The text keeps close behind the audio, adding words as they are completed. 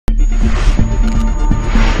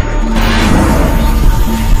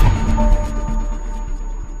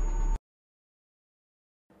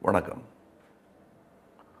வணக்கம்.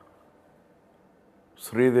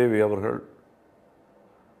 ஸ்ரீதேவி அவர்கள்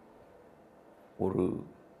ஒரு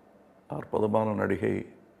அற்புதமான நடிகை,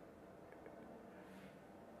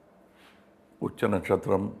 உச்ச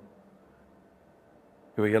நட்சத்திரம்.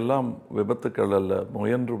 இவையெல்லாம் விபத்துக்கள் அல்ல,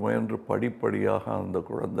 முயன்று முயன்று படிப்படியாக அந்த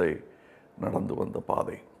குழந்தை நடந்து வந்த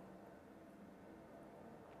பாதை.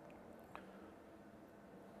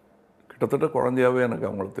 கிட்டத்தட்ட குழந்தையாகவே எனக்கு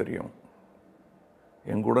அவங்களுக்கு தெரியும்.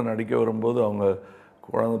 என் கூட நடிக்க வரும்போது அவங்க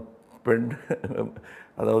பெண்,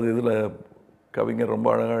 அதாவது இதில் கவிஞர் ரொம்ப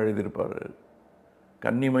அழகாக எழுதியிருப்பார்,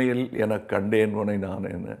 கன்னிமையில் எனக்கு கண்டேன் உனை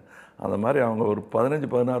நானேன்னு. அந்த மாதிரி அவங்க ஒரு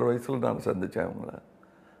 15-16 வயசில் நான் சந்தித்தேன் அவங்கள.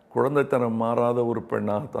 குழந்தைத்தனம் மாறாத ஒரு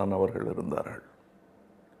பெண்ணாகத்தான் அவர்கள் இருந்தார்கள்.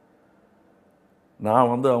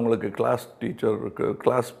 நான் அவங்களுக்கு கிளாஸ் டீச்சருக்கு,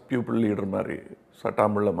 கிளாஸ் பியூப்பிள் லீடர் மாதிரி,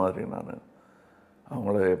 சட்டாம்பிள்ளை மாதிரி நான்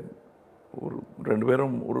அவங்கள ஒரு 2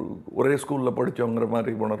 பேரும் ஒரே ஸ்கூலில் படித்தவங்கிற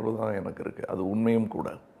மாதிரி உணர்வு தான் எனக்கு இருக்குது. அது உண்மையும் கூட.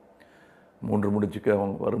 3 முடிச்சுக்கு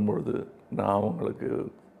அவங்க வரும்பொழுது நான் அவங்களுக்கு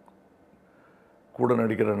கூட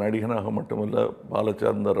நடிக்கிற நடிகனாக மட்டுமல்ல,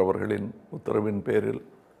 பாலச்சந்தர் அவர்களின் உத்தரவின் பேரில்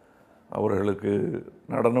அவர்களுக்கு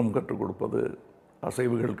நடனம் கற்றுக் கொடுப்பது,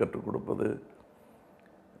 அசைவுகள் கற்றுக் கொடுப்பது,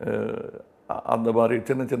 அந்த மாதிரி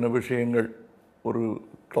சின்ன சின்ன விஷயங்கள், ஒரு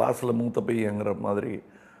கிளாஸில் மூத்த பையங்கிற மாதிரி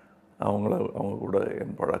அவங்க கூட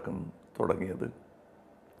என் பழக்கம் தொடங்கியது.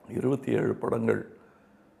 27 படங்கள்.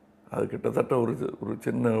 அது கிட்டத்தட்ட ஒரு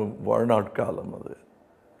சின்ன வாழ்நாட்காலம். அது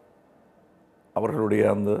அவர்களுடைய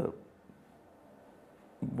அந்த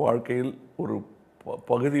வாழ்க்கையில் ஒரு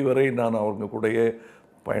பகுதி வரை நான் அவங்க கூடயே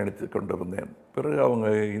பயணித்து கொண்டிருந்தேன். பிறகு அவங்க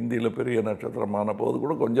ஹிந்தியில் பெரிய நட்சத்திரமான போது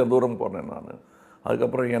கூட கொஞ்சம் தூரம் போனேன் நான்.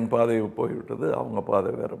 அதுக்கப்புறம் என் பாதை போய்விட்டது, அவங்க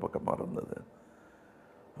பாதை வேறு பக்கமாக இருந்தது.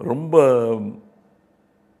 ரொம்ப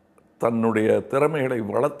தன்னுடைய திறமைகளை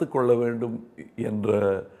வளர்த்து கொள்ள வேண்டும் என்ற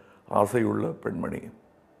ஆசையுள்ள பெண்மணி.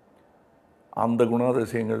 அந்த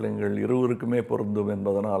குணாதிசயங்கள் எங்கள் இருவருக்குமே பொருந்தும்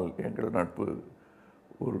என்பதனால் எங்கள் நட்பு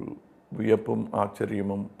ஒரு வியப்பும்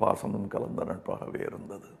ஆச்சரியமும் பாசமும் கலந்த நட்பாகவே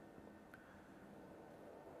இருந்தது.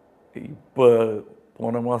 இப்போ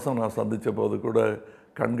போன மாதம் நான் சந்தித்த போது கூட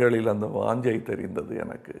கண்களில் அந்த வாஞ்சை தெரிந்தது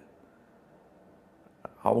எனக்கு.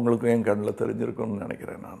 அவங்களுக்கும் என் கண்ணில் தெரிஞ்சிருக்கும்னு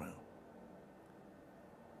நினைக்கிறேன். நான்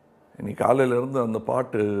இன்னைக்கு காலையிலேருந்து அந்த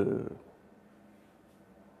பாட்டு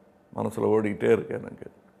மனசில் ஓடிக்கிட்டே இருக்கு எனக்கு.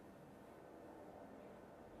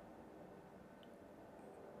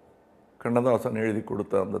 கண்ணதாசன் எழுதி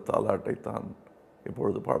கொடுத்த அந்த தாலாட்டை தான்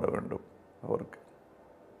இப்பொழுது பாட வேண்டும் அவருக்கு.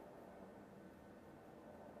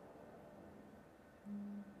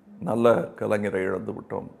 நல்ல கலைஞரை இழந்து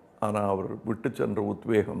விட்டோம். ஆனால் அவர் விட்டு சென்ற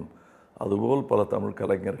உத்வேகம் அதுபோல் பல தமிழ்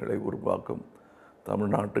கலைஞர்களை உருவாக்கும்.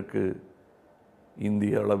 தமிழ்நாட்டுக்கு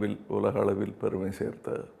இந்திய அளவில், உலக அளவில் பெருமை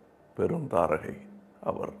சேர்த்த பெரும் தாரகை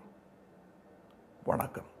அவர்.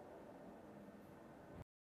 வணக்கம்.